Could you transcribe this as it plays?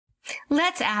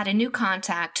Let's add a new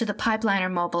contact to the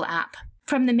Pipeliner mobile app.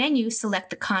 From the menu, select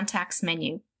the Contacts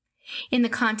menu. In the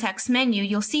Contacts menu,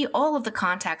 you'll see all of the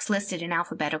contacts listed in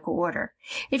alphabetical order.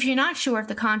 If you're not sure if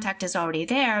the contact is already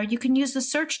there, you can use the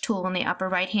search tool on the upper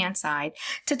right-hand side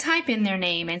to type in their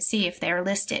name and see if they're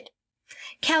listed.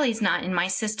 Kelly's not in my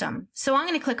system, so I'm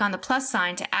going to click on the plus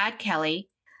sign to add Kelly.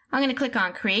 I'm going to click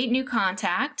on Create New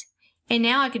Contact, and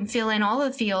now I can fill in all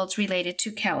the fields related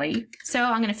to Kelly. So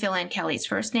I'm going to fill in Kelly's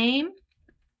first name.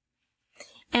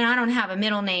 And I don't have a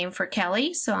middle name for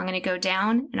Kelly, so I'm going to go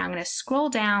down and I'm going to scroll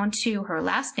down to her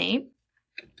last name.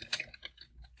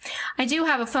 I do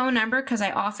have a phone number because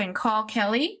I often call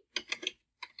Kelly.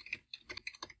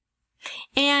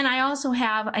 And I also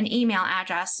have an email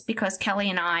address because Kelly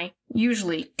and I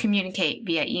usually communicate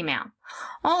via email.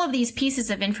 All of these pieces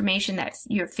of information that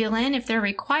you fill in, if they're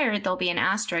required, there'll be an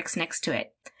asterisk next to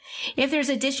it. If there's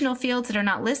additional fields that are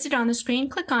not listed on the screen,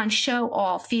 click on Show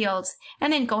All Fields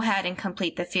and then go ahead and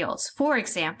complete the fields. For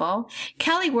example,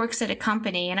 Kelly works at a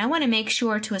company and I want to make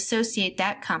sure to associate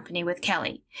that company with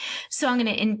Kelly. So I'm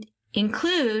going to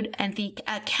include the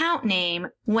account name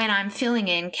when I'm filling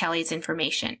in Kelly's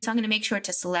information. So I'm going to make sure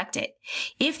to select it.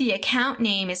 If the account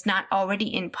name is not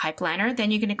already in Pipeliner, then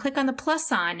you're going to click on the plus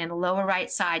sign in the lower right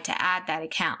side to add that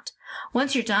account.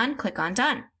 Once you're done, click on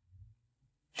Done.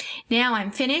 Now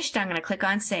I'm finished. I'm going to click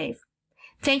on Save.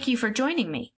 Thank you for joining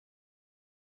me.